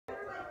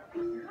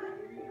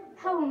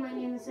Hello, my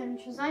name is Evan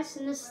Trezise,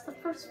 and this is the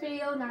first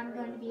video that I'm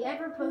going to be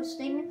ever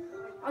posting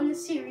on the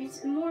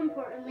series, and more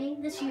importantly,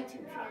 this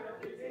YouTube channel.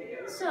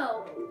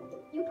 So,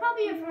 you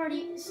probably have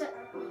already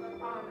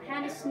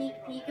had a sneak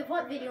peek of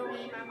what video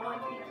game I'm going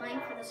to be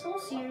playing for this whole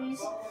series,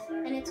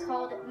 and it's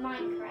called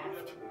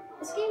Minecraft.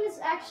 This game has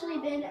actually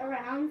been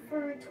around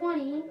for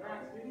 20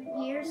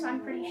 years,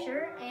 I'm pretty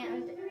sure,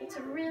 and it's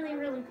a really,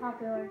 really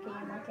popular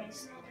game, like I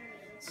said.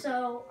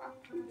 So,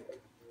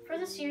 for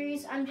the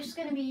series, I'm just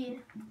going to be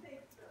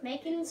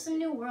making some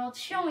new worlds,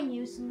 showing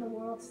you some of the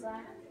worlds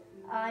that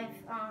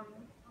I've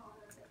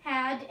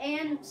had,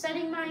 and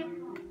setting my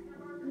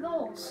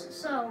goals.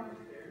 So,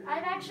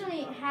 I've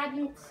actually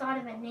hadn't thought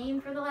of a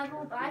name for the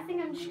level, but I think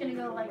I'm just gonna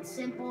go like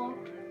simple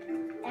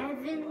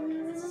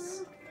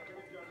Evans.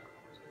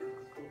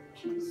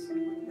 Jeez.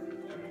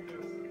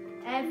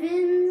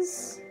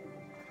 Evans.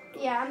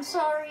 Yeah, I'm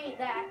sorry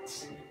that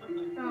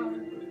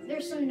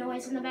there's some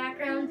noise in the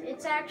background.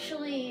 It's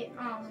actually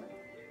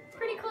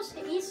pretty close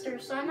to Easter,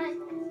 so I might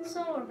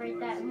celebrate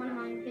that in one of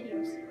my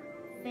videos.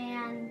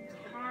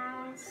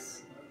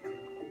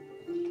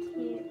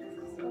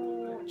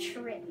 Fantastical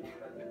trip.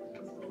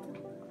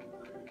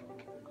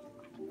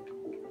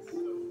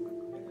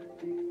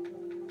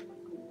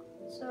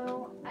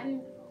 So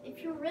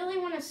if you really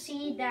want to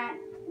see that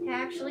it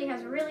actually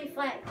has really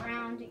flat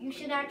ground, you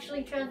should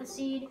actually try the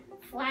seed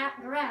flat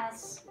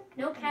grass.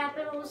 No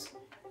capitals,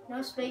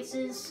 no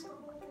spaces,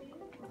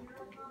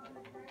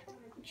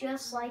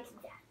 just like that.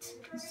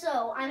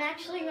 So I'm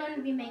actually going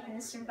to be making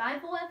the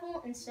survival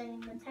level and setting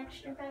the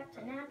texture back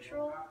to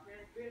natural,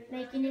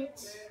 making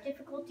it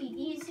difficulty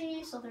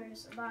easy, so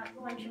there's a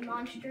bunch of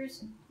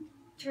monsters,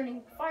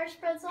 turning fire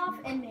spreads off,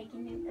 and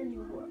making a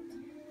new world.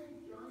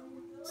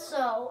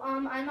 So,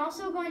 I'm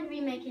also going to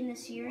be making the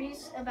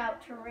series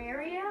about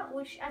Terraria,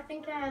 which I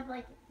think I have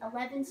like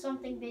 11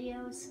 something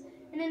videos.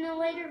 And in a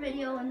later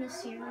video in this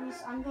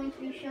series, I'm going to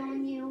be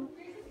showing you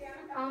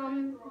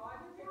a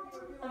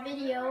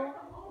video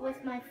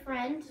with my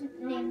friend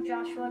named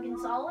Joshua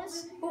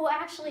Gonzalez, who will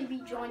actually be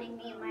joining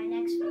me in my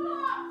next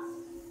video.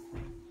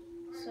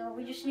 So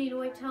we just need to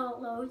wait till it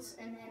loads,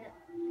 and then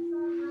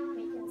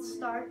we can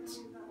start.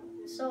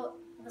 So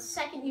the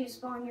second you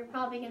spawn, you're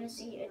probably going to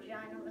see a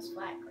ginormous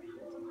flat ground.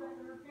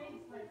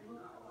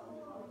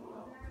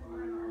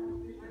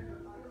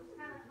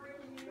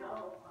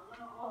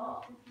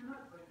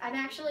 I'm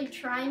actually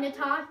trying to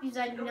talk because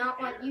I do not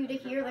want you to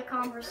hear the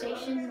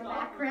conversation in the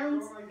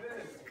background.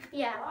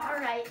 Yeah,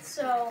 alright,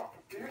 so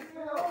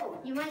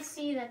you might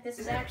see that this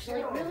is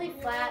actually really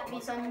flat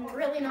because I'm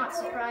really not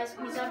surprised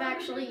because I've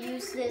actually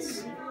used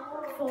this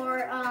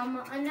for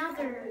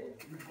another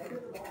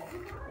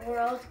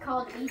world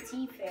called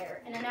E.T.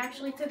 Fair, and it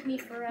actually took me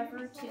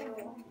forever to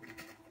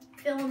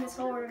fill in this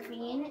whole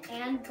ravine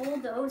and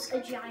bulldoze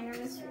a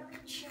ginormous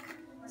village.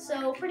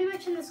 So pretty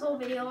much in this whole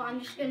video, I'm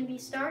just going to be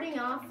starting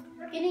off,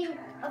 getting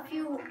a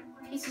few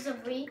pieces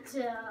of wheat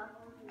to,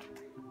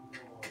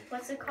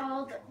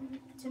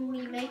 to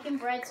me making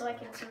bread so I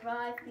can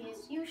survive,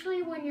 because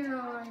usually when you're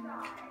on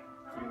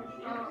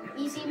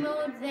easy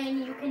mode,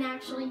 then you can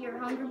actually, your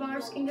hunger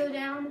bars can go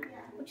down,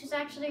 which is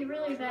actually a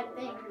really bad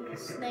thing,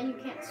 because then you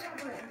can't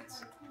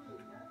sprint.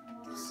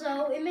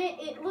 So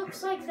it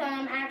looks like that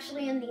I'm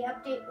actually in the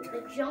update with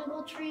the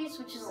jungle trees,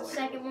 which is the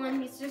second one,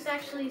 because there's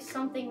actually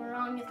something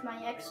wrong with my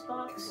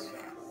Xbox,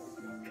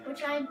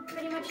 which I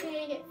pretty much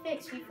need to get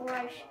fixed before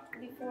I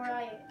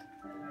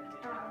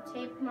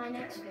tape my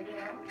next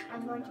video.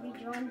 I'm going to be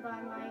joined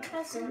by my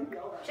cousin,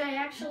 which I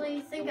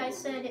actually think I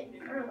said it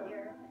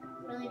earlier.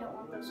 Really don't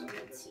want those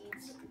weed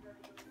seeds.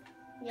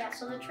 Yeah,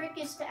 so the trick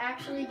is to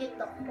actually get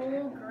the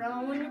whole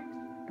grown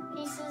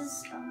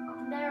pieces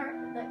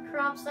the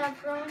crops that have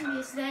grown,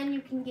 because then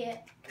you can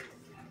get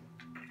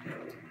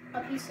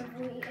a piece of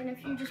wheat, and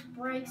if you just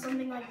break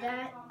something like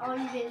that, all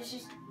you get is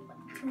just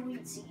like 2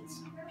 wheat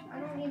seeds. I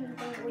don't even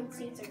think wheat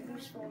seeds are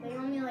useful. They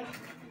only like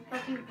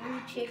help you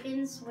breed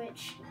chickens,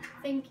 which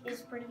I think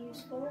is pretty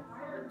useful,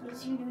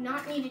 because you do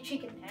not need a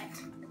chicken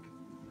pet.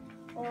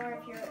 Or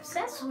if you're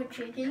obsessed with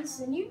chickens,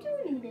 then you do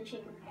need a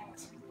chicken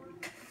pet.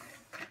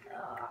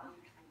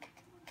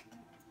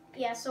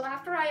 Yeah, so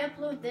after I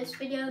upload this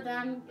video,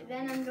 then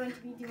I'm going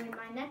to be doing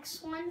my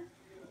next one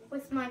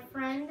with my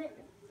friend,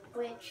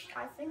 which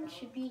I think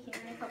should be here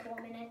in a couple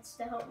of minutes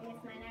to help me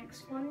with my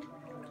next one.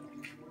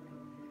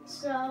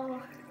 So,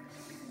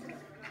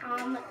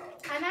 I'm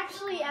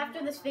actually,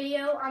 after this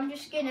video, I'm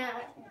just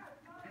gonna,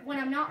 when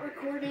I'm not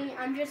recording,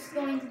 I'm just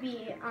going to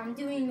be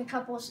doing a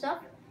couple of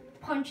stuff,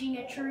 punching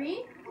a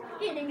tree,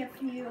 getting a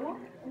few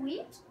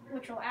wheat,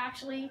 which will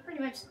actually pretty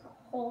much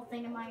whole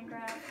thing in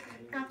Minecraft,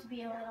 not to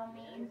be a little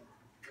mean,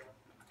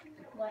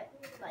 but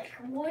like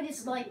wood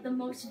is like the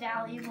most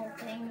valuable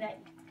thing that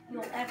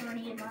you'll ever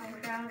need in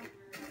Minecraft.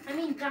 I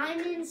mean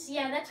diamonds,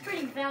 yeah, that's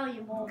pretty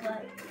valuable,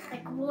 but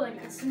like wood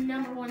is the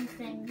 #1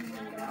 thing you need in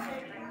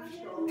Minecraft.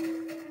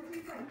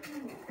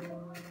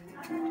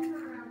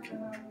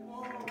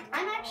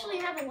 I actually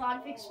have a lot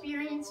of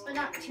experience, but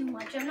not too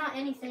much. I'm not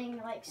anything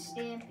like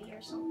Stampy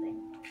or something.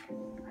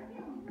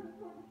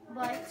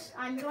 but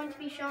I'm going to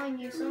be showing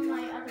you some of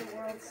my other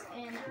worlds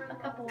in a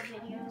couple of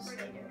videos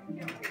later.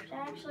 I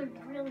actually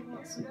really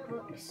want some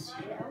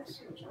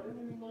bookshelves, which I'm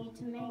going to need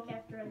to make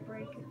after I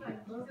break a few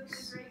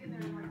books.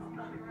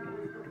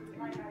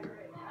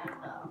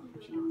 Oh,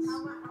 jeez.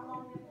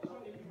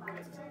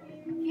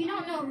 If you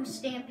don't know who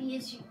Stampy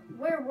is,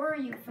 where were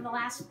you for the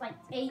last, like,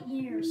 8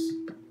 years?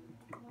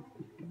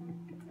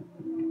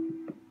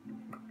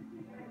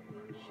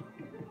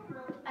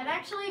 I've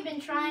actually been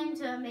trying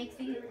to make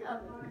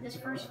this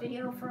first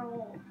video for a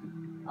while.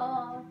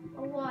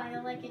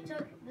 Like,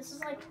 this is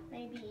like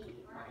maybe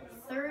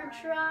my 3rd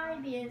try,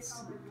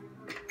 because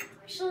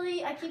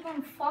actually I keep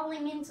on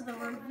falling into the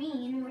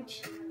ravine,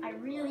 which I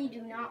really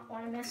do not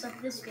want to mess up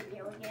this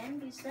video again,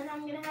 because then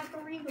I'm going to have to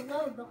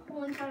reload the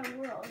whole entire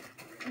world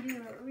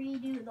and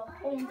redo the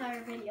whole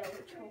entire video,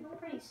 which will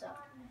pretty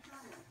suck.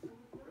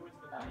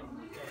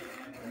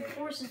 The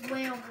force is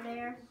way over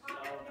there.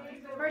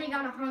 I've already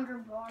got a hunger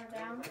bar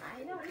down.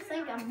 I don't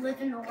think I'm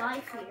living the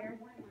life here,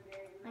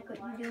 like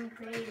what you do in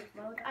creative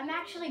mode. I'm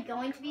actually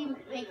going to be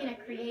making a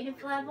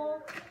creative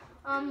level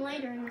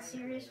later in the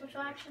series, which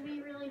will actually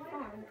be really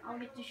fun. I'll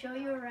get to show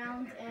you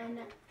around and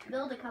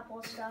build a couple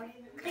of stuff.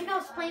 I think I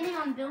was planning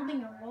on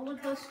building a roller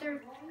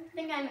coaster. I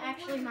think I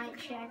actually might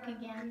check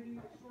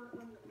again.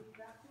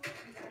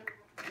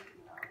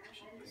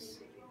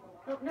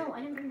 Oh, no,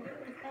 I didn't mean to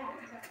put that.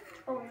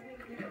 Oh.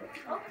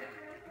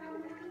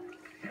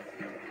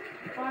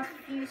 Bought a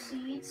few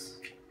seeds.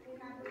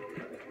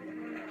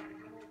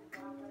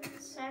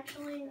 It's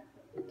actually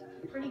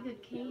a pretty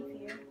good cave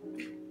here.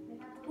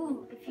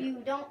 Ooh, if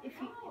you don't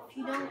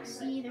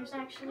see, there's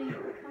actually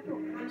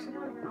there's a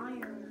lot of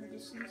iron in the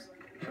distance.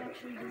 It's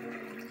actually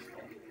really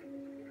useful.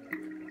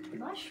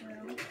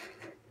 Mushroom.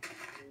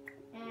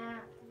 Yeah.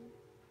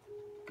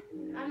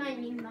 I might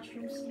need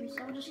mushrooms too,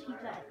 so I'll just keep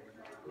that.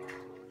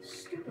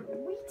 Stupid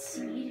wheat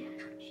seed.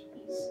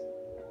 Jeez.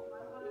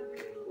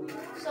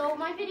 So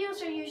my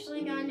videos are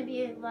usually going to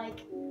be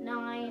like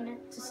 9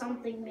 to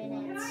something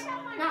minutes.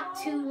 Not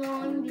too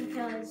long,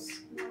 because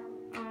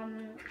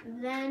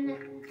then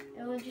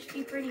it would just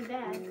be pretty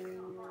bad.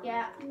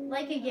 Yeah,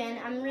 like again,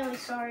 I'm really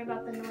sorry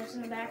about the noise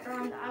in the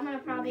background. I'm gonna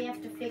probably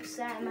have to fix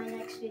that in my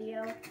next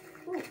video.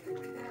 Ooh,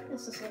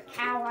 this is a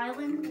cow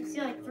island. I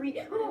see like 3.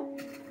 Ooh,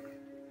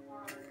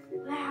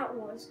 that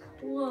was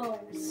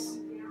close.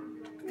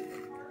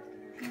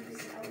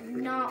 I would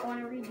not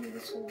want to redo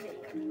this whole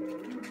video.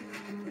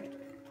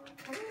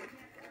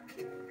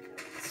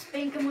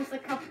 Spank him with a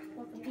 20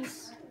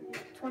 pieces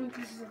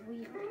of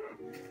wheat.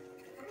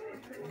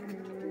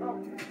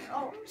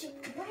 Oh, gee,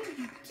 what are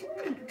you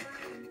doing?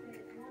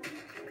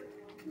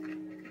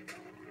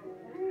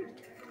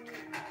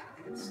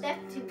 Step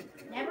 2,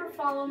 never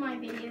follow my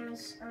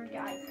videos or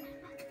guide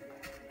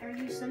or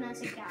use them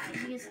as a guide,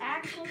 because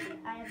actually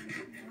I have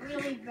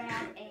really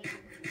bad aim.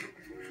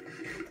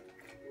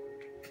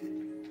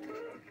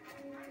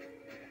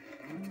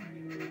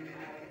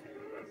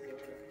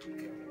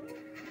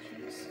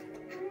 Jeez.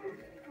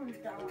 Oh,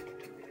 dog.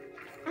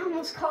 I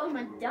almost called him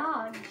a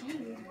dog,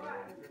 geez.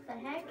 What the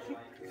heck?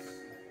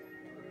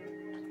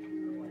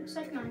 Looks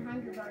like my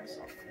hunger bar is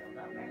all filled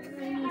up. I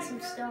really need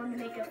some stone to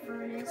make a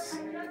furnace,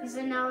 because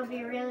then that would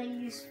be really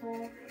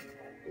useful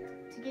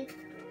to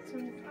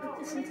put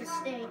this into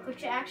steak,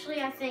 which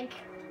actually I think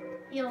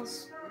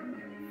heals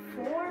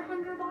 4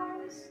 hunger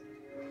bars.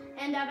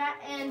 And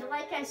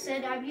like I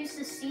said, I've used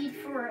the seed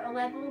for a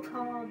level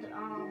called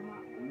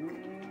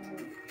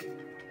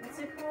what's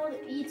it called?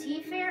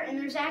 ET Fair, and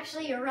there's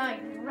actually a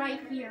ride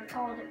right here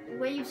called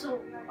Waves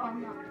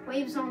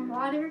on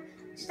Water.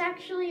 It's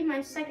actually my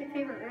 2nd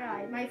favorite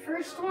ride. My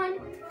first one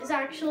is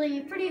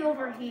actually pretty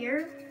over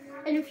here,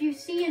 and if you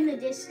see in the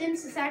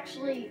distance, it's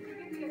actually,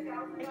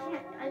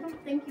 I don't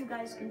think you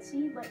guys can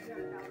see, but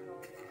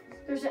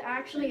there's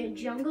actually a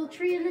jungle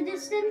tree in the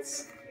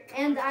distance,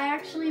 and I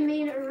actually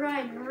made a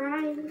ride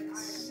right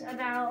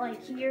about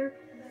like here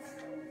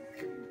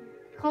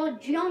called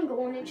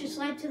Jungle, and it just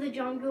led to the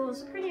jungle. It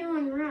was a pretty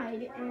long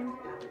ride, and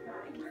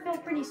I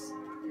felt pretty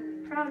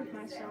proud of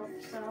myself,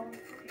 so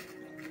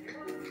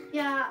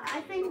yeah,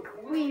 I think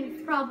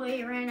we've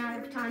probably ran out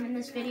of time in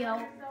this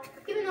video,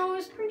 even though it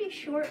was pretty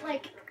short,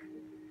 like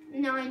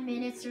 9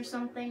 minutes or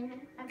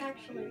something. I'm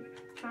actually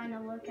trying to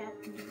look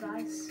at the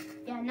device.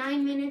 Yeah,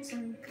 9 minutes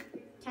and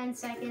 10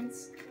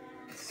 seconds.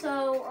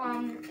 So,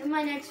 in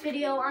my next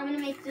video, I'm gonna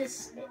make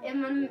this,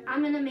 I'm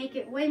gonna make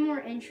it way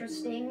more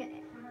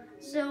interesting,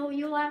 so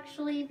you'll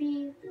actually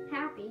be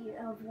happy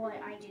of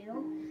what I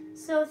do.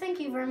 So, thank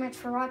you very much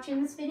for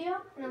watching this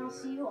video, and I'll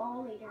see you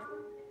all later.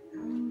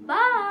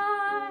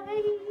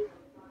 Bye!